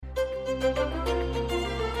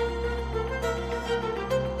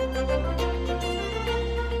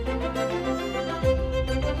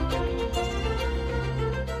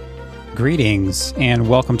Greetings and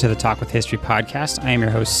welcome to the Talk with History podcast. I am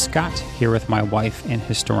your host, Scott, here with my wife and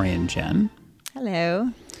historian, Jen.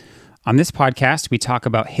 Hello. On this podcast, we talk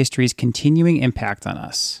about history's continuing impact on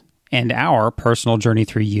us and our personal journey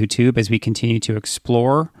through YouTube as we continue to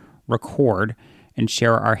explore, record, and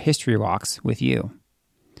share our history walks with you.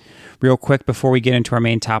 Real quick, before we get into our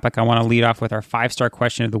main topic, I want to lead off with our 5-star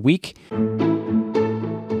question of the week.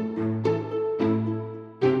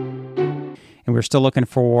 And we're still looking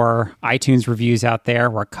for iTunes reviews out there.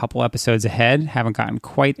 We're a couple episodes ahead. Haven't gotten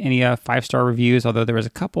quite any 5-star reviews, although there was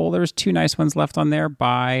a couple. There was 2 nice ones left on there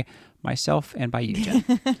by myself and by you, Jen.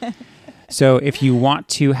 So if you want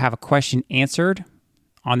to have a question answered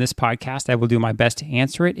on this podcast, I will do my best to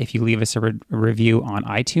answer it if you leave us a review on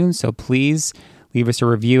iTunes. So please leave us a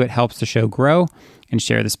review. It helps the show grow, and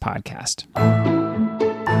share this podcast.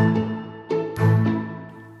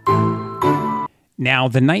 Now,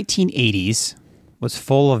 the 1980s was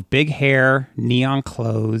full of big hair, neon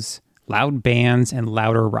clothes, loud bands, and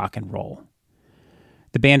louder rock and roll.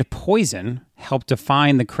 The band Poison helped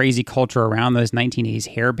define the crazy culture around those 1980s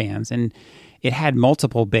hair bands, and it had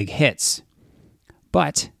multiple big hits.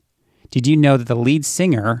 But did you know that the lead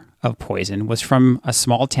singer of Poison was from a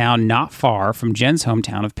small town not far from Jen's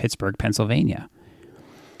hometown of Pittsburgh, Pennsylvania?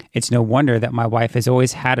 It's no wonder that my wife has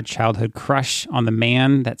always had a childhood crush on the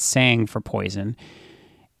man that sang for Poison,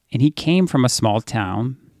 and he came from a small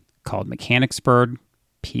town called Mechanicsburg,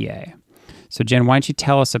 PA. So Jen, why don't you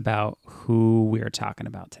tell us about who we are talking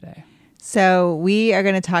about today? So we are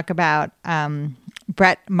going to talk about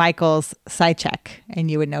Bret Michaels Sychak,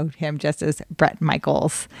 and you would know him just as Bret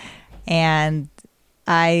Michaels. And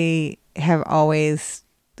I have always,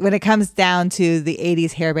 when it comes down to the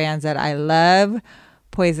 80s hair bands that I love,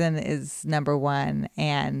 Poison is number one,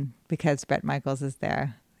 and because Bret Michaels is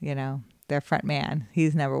their front man,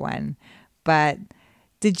 he's number one. But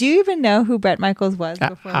did you even know who Bret Michaels was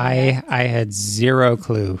before? I had zero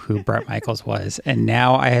clue who Bret Michaels was, and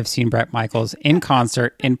now I have seen Bret Michaels in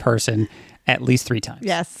concert, in person, at least 3 times.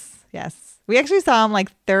 Yes. We actually saw him like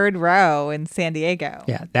 3rd row in San Diego.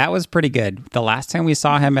 Yeah, that was pretty good. The last time we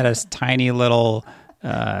saw him at a tiny little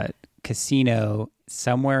casino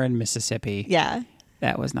somewhere in Mississippi. Yeah.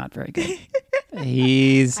 That was not very good.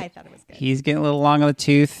 I thought it was good. He's getting a little long on the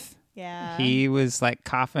tooth. Yeah. He was like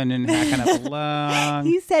coughing and hacking up a lung.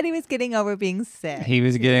 He said he was getting over being sick. He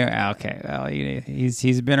was getting, okay. Well,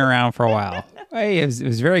 he's been around for a while. It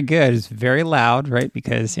was very good. It was very loud, right?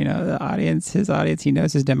 Because, his audience, he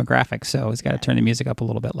knows his demographic. So he's got to turn the music up a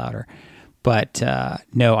little bit louder. But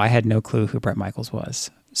no, I had no clue who Bret Michaels was.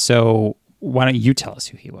 So why don't you tell us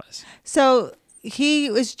who he was? So he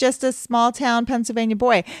was just a small town Pennsylvania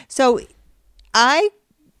boy. So I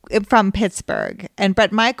am from Pittsburgh, and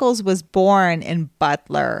Bret Michaels was born in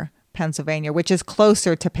Butler, Pennsylvania, which is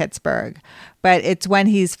closer to Pittsburgh. But it's when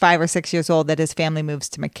he's 5 or 6 years old that his family moves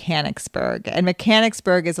to Mechanicsburg. And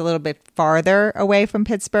Mechanicsburg is a little bit farther away from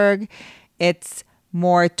Pittsburgh. It's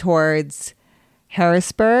more towards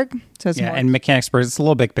Harrisburg. So it's and Mechanicsburg is a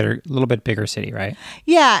little bit bigger city, right?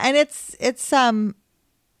 Yeah, and it's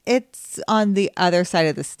on the other side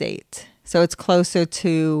of the state. So it's closer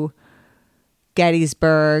to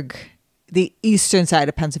Gettysburg, the eastern side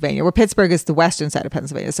of Pennsylvania, where Pittsburgh is the western side of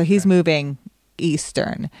Pennsylvania. So he's moving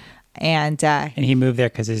eastern. And he moved there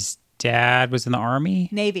because his dad was in the Army?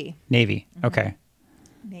 Navy. Mm-hmm. Okay.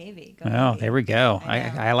 Navy. Navy. There we go.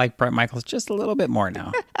 I like Bret Michaels just a little bit more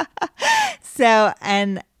now. So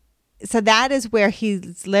that is where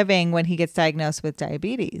he's living when he gets diagnosed with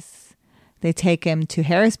diabetes. They take him to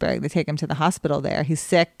Harrisburg. They take him to the hospital there. He's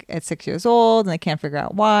sick at 6 years old, and they can't figure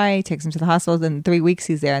out why. He takes him to the hospital. In 3 weeks,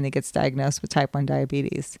 he's there, and he gets diagnosed with type 1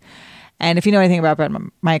 diabetes. And if you know anything about Bret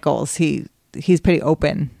Michaels, he's pretty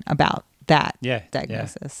open about that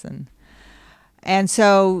diagnosis. Yeah. And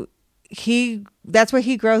so that's where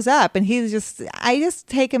he grows up. And I just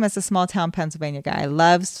take him as a small town Pennsylvania guy.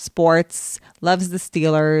 Loves sports, loves the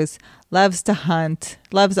Steelers, loves to hunt,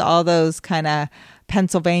 loves all those kind of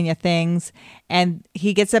Pennsylvania things, and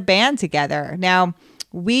he gets a band together. Now,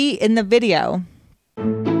 in the video,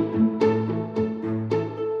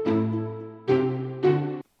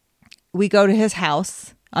 we go to his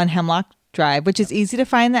house on Hemlock Drive, which is easy to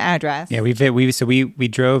find the address. Yeah, we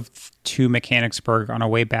drove to Mechanicsburg on our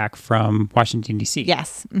way back from Washington, D.C.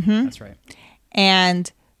 Yes. Mm-hmm. That's right. And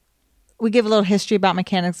we give a little history about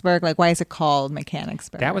Mechanicsburg, like why is it called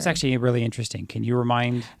Mechanicsburg? That was actually really interesting. Can you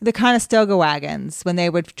remind? The Conestoga wagons, when they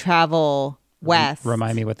would travel west.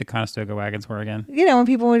 Remind me what the Conestoga wagons were again. You know, when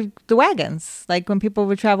people would, the wagons, like when people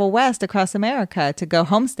would travel west across America to go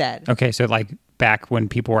homestead. Okay, so like back when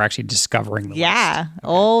people were actually discovering the Yeah, West. Okay.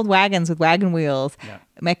 old wagons with wagon wheels. Yeah.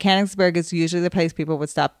 Mechanicsburg is usually the place people would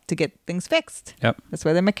stop to get things fixed. Yep. That's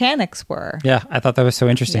where the mechanics were. Yeah, I thought that was so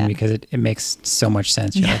interesting Yeah. because it makes so much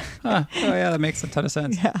sense. You're like, oh yeah, that makes a ton of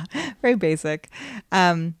sense. Yeah, very basic.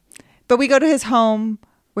 But we go to his home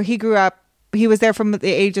where he grew up. He was there from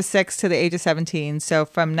the age of 6 to the age of 17. So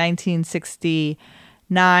from 1969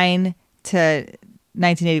 to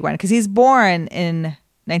 1981, because he's born in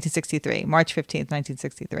 1963, March 15th,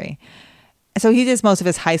 1963. So he did most of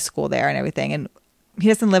his high school there and everything. And he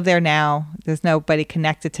doesn't live there now. There's nobody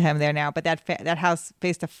connected to him there now. But that house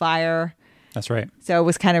faced a fire. That's right. So it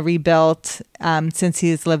was kind of rebuilt since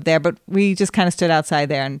he's lived there. But we just kind of stood outside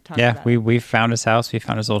there and talked about it. We found his house. We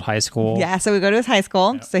found his old high school. Yeah, so we go to his high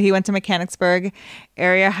school. Yeah. So he went to Mechanicsburg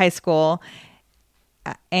Area High School.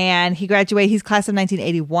 And he graduated. He's class of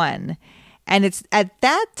 1981. And it's at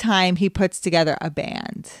that time he puts together a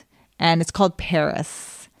band. And it's called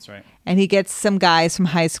Paris. That's right. And he gets some guys from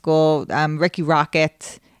high school, Ricky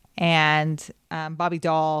Rocket and Bobby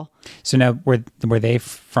Dahl. So now were they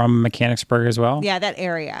from Mechanicsburg as well? Yeah, that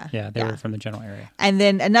area. Yeah, they were from the general area. And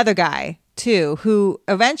then another guy, too, who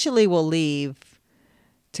eventually will leave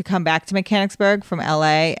to come back to Mechanicsburg from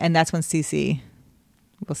LA. And that's when CeCe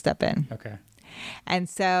will step in. Okay. And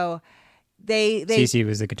so they CeCe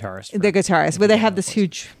was the guitarist. the guitarist, where they have this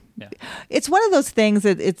huge. Yeah. It's one of those things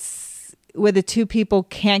that it's where the two people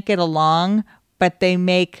can't get along, but they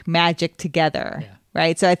make magic together, Yeah.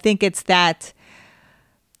 right? So I think it's that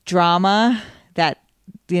drama, that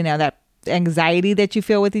that anxiety that you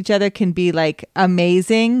feel with each other can be like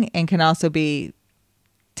amazing and can also be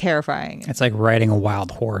terrifying. It's like riding a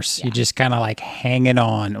wild horse. Yeah. You're just kind of like hanging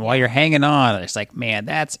on. While you're hanging on, it's like, man,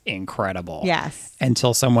 that's incredible. Yes.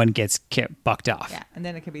 Until someone gets bucked off. Yeah, and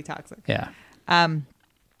then it can be toxic. Yeah.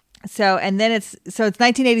 So it's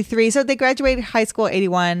 1983. So they graduated high school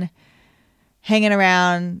 81, hanging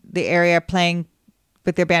around the area playing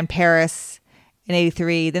with their band Paris in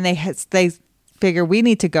 83. Then they figure we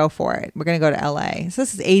need to go for it. We're going to go to LA. So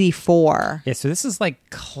this is 84. Yeah, so this is like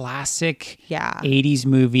classic Yeah. 80s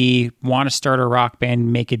movie, want to start a rock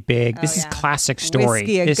band, make it big. This is yeah. classic story.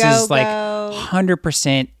 Whiskey a This is like Go-Go.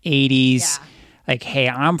 100% 80s. Yeah. Like, hey,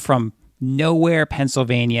 I'm from nowhere,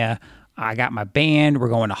 Pennsylvania. I got my band. We're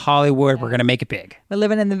going to Hollywood. We're going to make it big. We're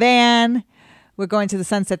living in the van. We're going to the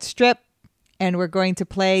Sunset Strip. And we're going to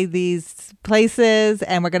play these places.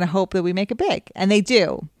 And we're going to hope that we make it big. And they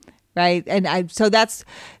do. Right. And so that's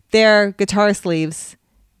their guitarist leaves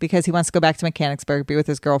because he wants to go back to Mechanicsburg, be with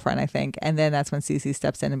his girlfriend, I think. And then that's when CeCe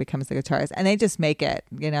steps in and becomes the guitarist. And they just make it,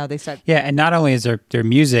 they start. Yeah, and not only is their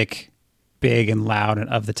music big and loud and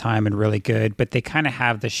of the time and really good, but they kind of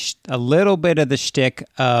have a little bit of the shtick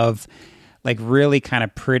of like really kind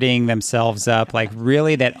of prettying themselves up, like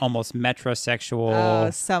really that almost metrosexual. Oh,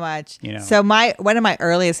 so much. You know. So one of my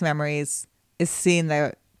earliest memories is seeing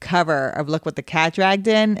the cover of Look What the Cat Dragged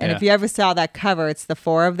In. And Yeah. if you ever saw that cover, it's the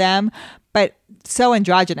four of them, but so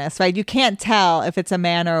androgynous, right? You can't tell if it's a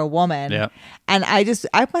man or a woman. Yeah. And I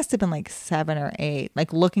must have been like 7 or 8,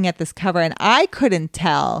 like looking at this cover, and I couldn't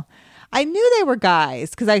tell. I knew they were guys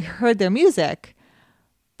because I heard their music,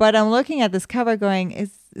 but I'm looking at this cover going, is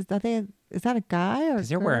that a guy or? Because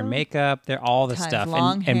they're wearing makeup, they're all the Tons, stuff,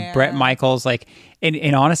 long and hair. Bret Michaels, like,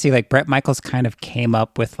 and honestly, like Bret Michaels kind of came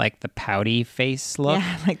up with like the pouty face look.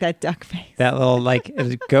 Yeah, like that duck face. That little like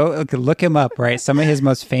go look him up, right? Some of his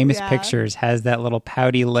most famous Yeah. pictures has that little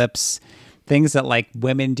pouty lips, things that like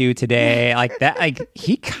women do today, like that. Like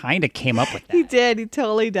he kind of came up with that. He did. He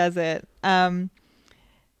totally does it.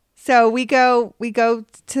 So we go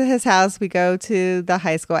to his house. We go to the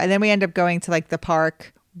high school, and then we end up going to like the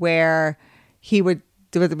park where he would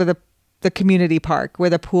do the community park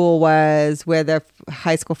where the pool was, where the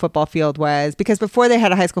high school football field was. Because before they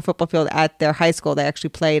had a high school football field at their high school, they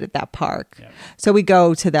actually played at that park. Yeah. So we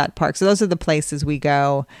go to that park. So those are the places we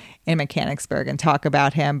go in Mechanicsburg and talk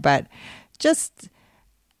about him. But just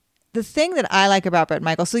the thing that I like about Bret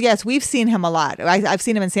Michaels, so yes, we've seen him a lot. I've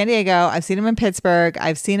seen him in San Diego. I've seen him in Pittsburgh.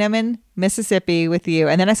 I've seen him in Mississippi with you.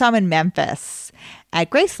 And then I saw him in Memphis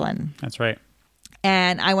at Graceland. That's right.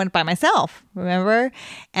 And I went by myself, remember?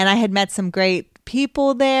 And I had met some great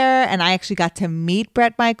people there. And I actually got to meet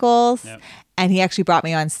Bret Michaels. Yep. And he actually brought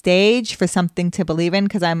me on stage for Something to Believe In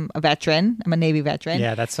because I'm a veteran. I'm a Navy veteran.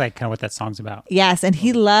 Yeah, that's like kind of what that song's about. Yes, and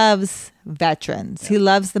he loves veterans. He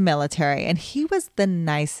loves the military, and he was the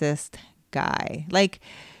nicest guy. Like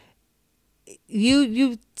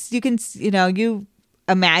you can you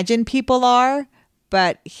imagine people are,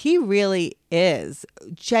 but he really is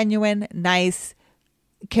genuine, nice,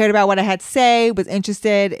 cared about what I had to say, was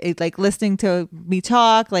interested, like listening to me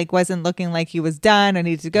talk, like wasn't looking like he was done or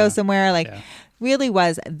needed to go somewhere. Like really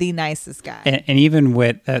was the nicest guy. And even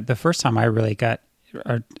with the first time I really got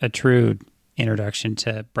a true introduction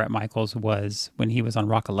to Bret Michaels was when he was on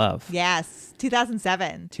Rock of Love. Yes,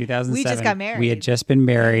 2007. 2007. We just got married. We had just been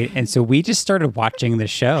married, and so we just started watching the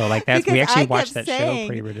show. Like that, we actually watched that show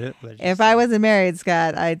pretty ridiculous. If I wasn't married,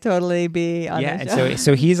 Scott, I'd totally be on the show. And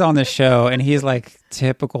so he's on the show, and he's like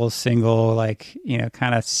typical single, like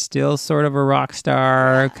kind of still sort of a rock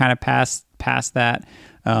star, kind of past that.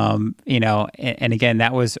 And again,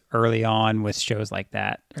 that was early on with shows like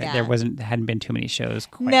that. Right? Yeah. Hadn't been too many shows.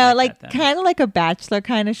 Quite like kind of like a Bachelor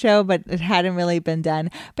kind of show, but it hadn't really been done.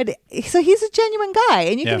 But so he's a genuine guy,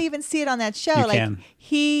 and you can even see it on that show.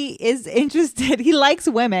 He is interested. He likes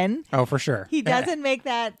women. Oh, for sure. He doesn't make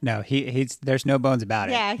that. No, he's there's no bones about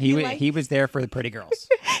it. Yeah, he was there for the pretty girls.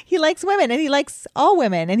 He likes women, and he likes all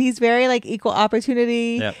women, and he's very like equal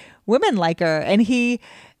opportunity women liker, and he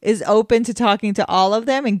is open to talking to all of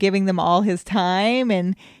them and giving them all his time,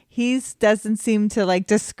 and he doesn't seem to like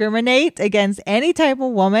discriminate against any type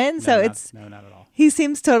of woman. No, not at all. He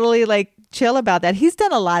seems totally like chill about that. He's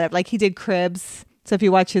done a lot of he did Cribs. So if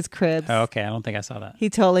you watch his Cribs. Oh, okay. I don't think I saw that. He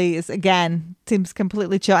totally is, again, seems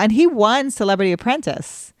completely chill. And he won Celebrity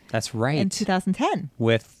Apprentice. That's right. In 2010.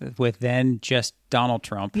 With then just Donald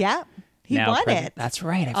Trump. Yeah. He won it. That's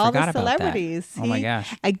right. I all forgot about that. All the celebrities. Oh my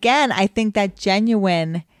gosh. Again, I think that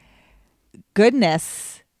genuine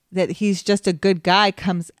goodness that he's just a good guy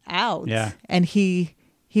comes out. Yeah. And he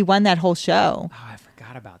won that whole show. Oh, I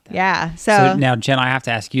forgot about that. Yeah. So now, Jen, I have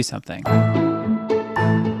to ask you something.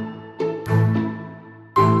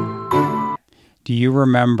 Do you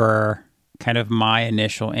remember kind of my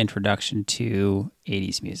initial introduction to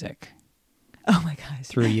 80s music? Oh my gosh.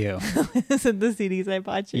 Through you. Listen to the CDs I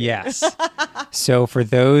bought you. Yes. So for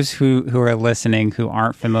those who are listening who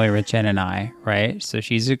aren't familiar with Jen and I, right? So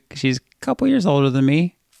she's a couple years older than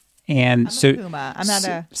me. And I'm a Puma. I'm not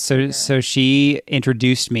a so she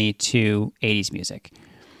introduced me to 80s music.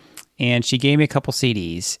 And she gave me a couple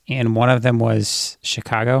CDs, and one of them was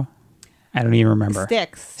Chicago. I don't even remember.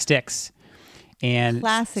 Styx. And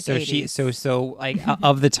classic so 80s. So like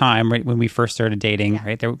of the time, right, when we first started dating,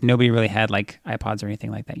 right, nobody really had like iPods or anything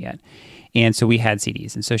like that yet. And so we had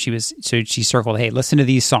CDs. And so she circled, hey, listen to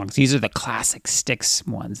these songs. These are the classic Styx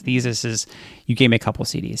ones. This is, you gave me a couple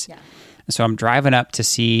CDs. Yeah. And so I'm driving up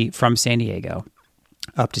from San Diego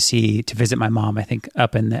up to visit my mom, I think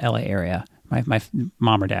up in the LA area, my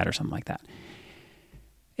mom or dad or something like that.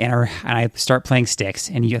 And I start playing Styx,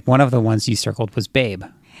 and one of the ones you circled was Babe.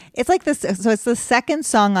 It's like this. So it's the second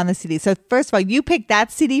song on the CD. So first of all, you picked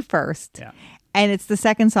that CD first. Yeah. And it's the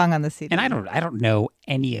second song on the CD. And I don't know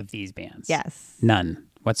any of these bands. Yes. None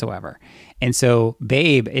whatsoever. And so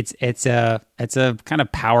Babe, it's a kind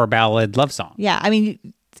of power ballad love song. Yeah. I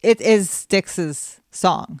mean, it is Styx's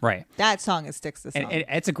song. Right. That song is Styx's song. And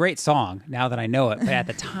it's a great song now that I know it. But at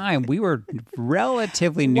the time, we were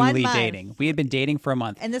relatively newly dating. We had been dating for a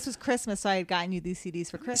month. And this was Christmas, so I had gotten you these CDs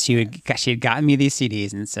for Christmas. She had gotten me these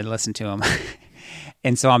CDs and said, listen to them.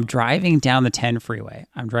 And so I'm driving down the 10 freeway.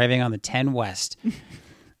 I'm driving on the 10 West.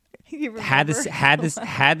 had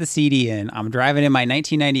the CD in. I'm driving in my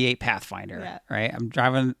 1998 Pathfinder, right? I'm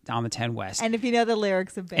driving on the 10 West. And if you know the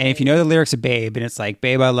lyrics of Babe. And it's like,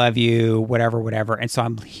 babe, I love you, whatever. And so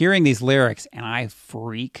I'm hearing these lyrics and I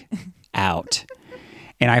freak out.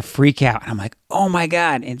 And I'm like, oh my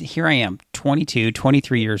God. And here I am, 22,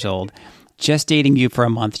 23 years old, just dating you for a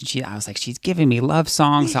month. And I was like, she's giving me love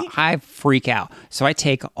songs. So I freak out. So I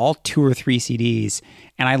take all 2 or 3 CDs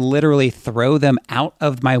and I literally throw them out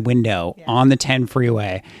of my window on the 10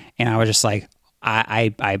 freeway. And I was just like,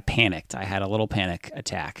 I panicked. I had a little panic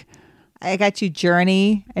attack. I got you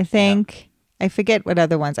Journey, I think. Yeah. I forget what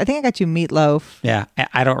other ones. I think I got you Meatloaf. Yeah.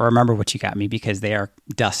 I don't remember what you got me because they are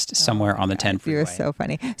dust somewhere on the 10 freeway. You were so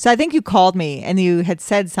funny. So I think you called me and you had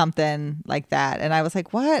said something like that. And I was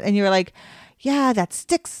like, what? And you were like, yeah, that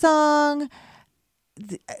Styx song,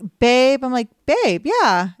 Babe. I'm like, Babe,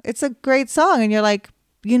 yeah, it's a great song. And you're like,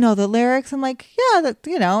 you know the lyrics? I'm like, yeah,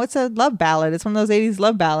 it's a love ballad. It's one of those 80s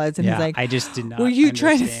love ballads. And he's like, I just did not were you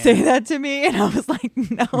trying to say that to me? And I was like,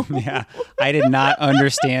 no. Yeah, I did not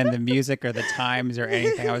understand the music or the times or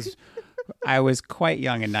anything. I was quite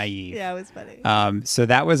young and naive. Yeah, it was funny. So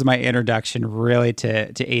that was my introduction really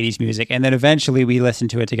to 80s music. And then eventually we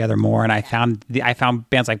listened to it together more. And I found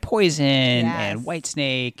bands like Poison and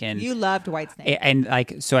Whitesnake. And you loved Whitesnake.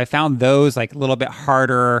 And so I found those like a little bit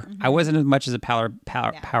harder. Mm-hmm. I wasn't as much as a power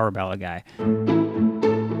ballad guy.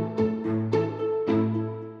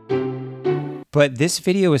 But this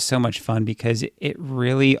video was so much fun because it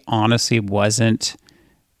really honestly wasn't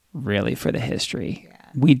really for the history. Yeah.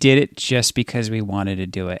 We did it just because we wanted to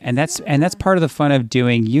do it. And that's part of the fun of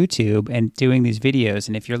doing YouTube and doing these videos.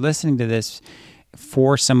 And if you're listening to this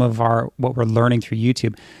for some of what we're learning through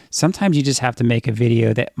YouTube, sometimes you just have to make a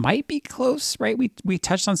video that might be close, right? We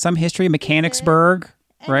touched on some history of Mechanicsburg,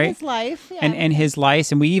 right? His life. Yeah. And his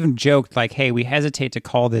life. And we even joked like, hey, we hesitate to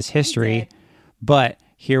call this history, but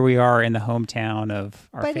here we are in the hometown of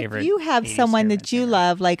our favorite. But if you have someone that you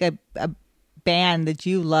love, like a band that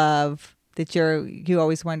you love, that you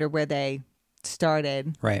always wonder where they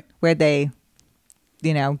started, right? Where they,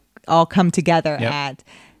 all come together at.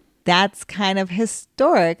 That's kind of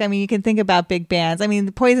historic. I mean, you can think about big bands. I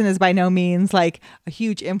mean, Poison is by no means like a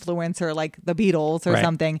huge influencer like the Beatles or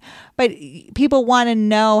something, but people want to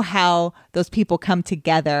know how those people come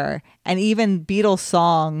together, and even Beatles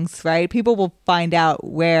songs, right? People will find out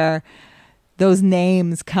where those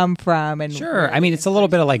names come from. And sure. I mean, it's a little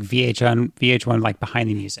bit of like VH1 like Behind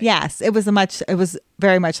the Music. Yes, it was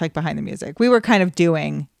very much like Behind the Music. We were kind of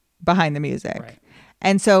doing Behind the Music. Right.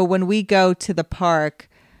 And so when we go to the park,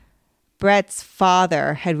 Brett's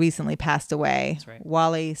father had recently passed away. That's right.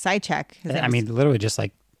 Wally Sychek. I mean, literally just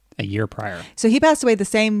like a year prior. So he passed away the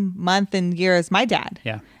same month and year as my dad.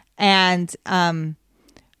 Yeah. And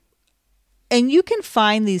you can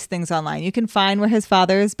find these things online. You can find where his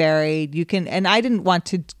father is buried. And I didn't want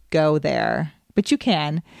to go there, but you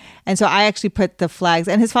can. And so I actually put the flags,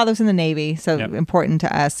 and his father's in the Navy, so important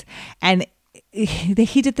to us. And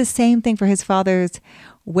he did the same thing for his father's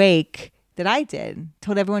wake that I did,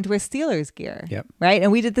 told everyone to wear Steelers gear, right?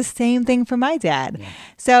 And we did the same thing for my dad. Yeah.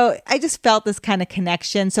 So I just felt this kind of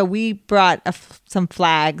connection. So we brought some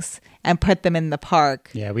flags and put them in the park.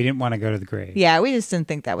 Yeah, we didn't want to go to the grave. Yeah, we just didn't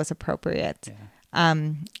think that was appropriate. Yeah.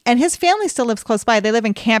 And his family still lives close by. They live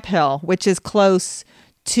in Camp Hill, which is close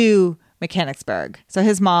to Mechanicsburg. So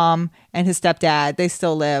his mom and his stepdad, they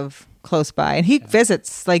still live close by. And he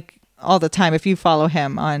visits like all the time. If you follow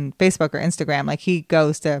him on Facebook or Instagram, like he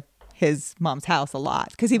goes to his mom's house a lot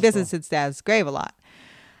because he visits his dad's grave a lot.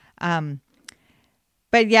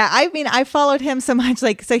 But yeah, I mean, I followed him so much.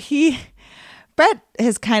 Like, so Brett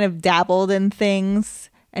has kind of dabbled in things,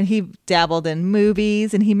 and he dabbled in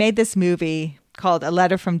movies, and he made this movie called A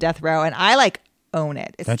Letter from Death Row, and I like own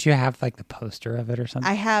it. Don't you have like the poster of it or something?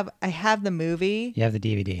 I have the movie. You have the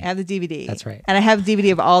DVD. I have the DVD. That's right. And I have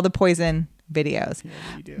DVD of all the Poison videos.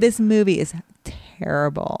 Yeah, you do. This movie is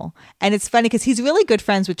terrible. And it's funny because he's really good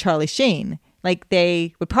friends with Charlie Sheen. Like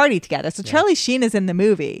they would party together. So Charlie Sheen is in the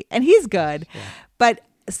movie and he's good. Yeah. But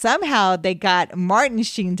somehow they got Martin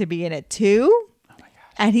Sheen to be in it too. Oh my gosh.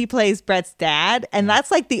 And he plays Brett's dad. And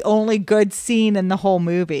that's like the only good scene in the whole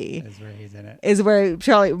movie. Is where he's in it. Is where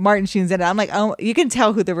Martin Sheen's in it. I'm like, oh, you can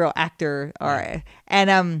tell who the real actor are.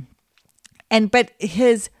 But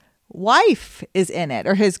his wife is in it,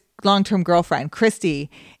 or his long-term girlfriend Christy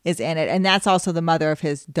is in it, and that's also the mother of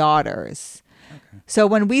his daughters. Okay. So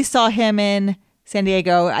when we saw him in San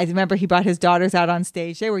Diego, I remember he brought his daughters out on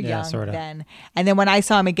stage. They were young then. And then when I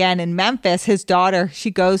saw him again in Memphis, his daughter,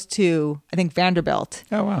 she goes to, I think, Vanderbilt.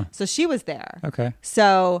 Oh, wow. So she was there. Okay.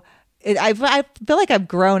 So I feel like I've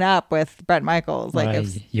grown up with Bret Michaels. Like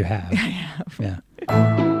you have. I have. Yeah.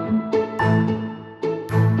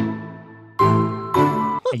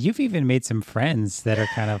 You've even made some friends that are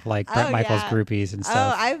kind of like Bret Michaels groupies and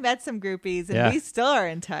stuff. Oh, I've met some groupies, and we still are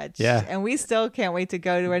in touch. Yeah. And we still can't wait to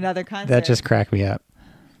go to another concert. That just cracked me up.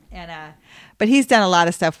 And but he's done a lot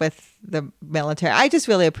of stuff with the military. I just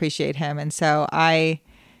really appreciate him, and so I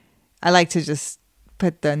like to just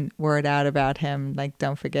put the word out about him, like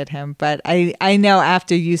don't forget him. But I know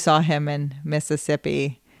after you saw him in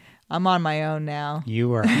Mississippi, I'm on my own now.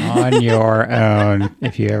 You are on your own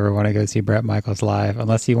if you ever want to go see Bret Michaels live,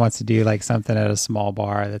 unless he wants to do like something at a small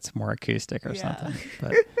bar that's more acoustic or something.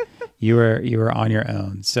 But you were on your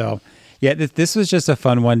own. So yeah, this was just a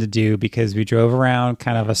fun one to do because we drove around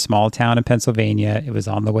kind of a small town in Pennsylvania. It was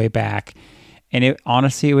on the way back. And it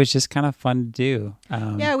was just kind of fun to do.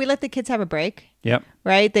 We let the kids have a break. Yep.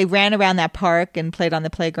 Right? They ran around that park and played on the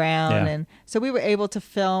playground. Yeah. And so we were able to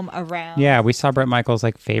film around. Yeah, we saw Bret Michaels'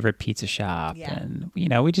 like favorite pizza shop. Yeah. And,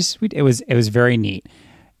 it was very neat.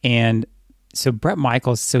 And so Bret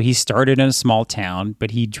Michaels, he started in a small town,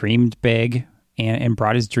 but he dreamed big and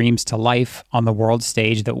brought his dreams to life on the world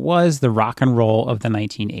stage that was the rock and roll of the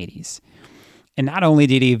 1980s. And not only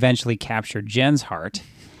did he eventually capture Jen's heart,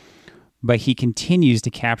 but he continues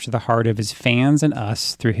to capture the heart of his fans and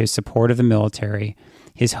us through his support of the military,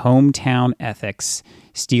 his hometown ethics,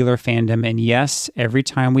 Steeler fandom, and yes, every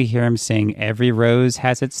time we hear him sing "Every Rose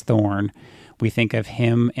Has Its Thorn," we think of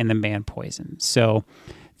him and the band Poison. So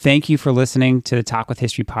thank you for listening to the Talk with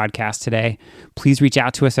History podcast today. Please reach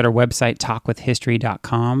out to us at our website,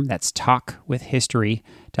 talkwithhistory.com. That's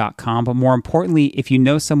talkwithhistory.com. But more importantly, if you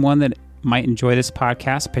know someone that might enjoy this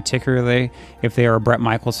podcast, particularly if they are a Bret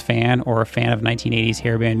Michaels fan or a fan of 1980s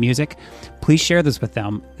hair band music, please share this with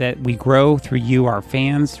them, that we grow through you, our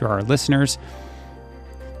fans, through our listeners.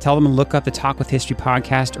 Tell them to look up the Talk with History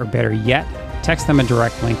podcast, or better yet, text them a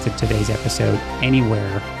direct link to today's episode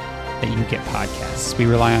anywhere that you get podcasts. We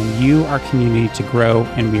rely on you, our community, to grow,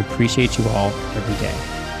 and we appreciate you all every day.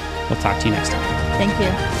 We'll talk to you next time. Thank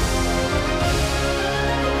you.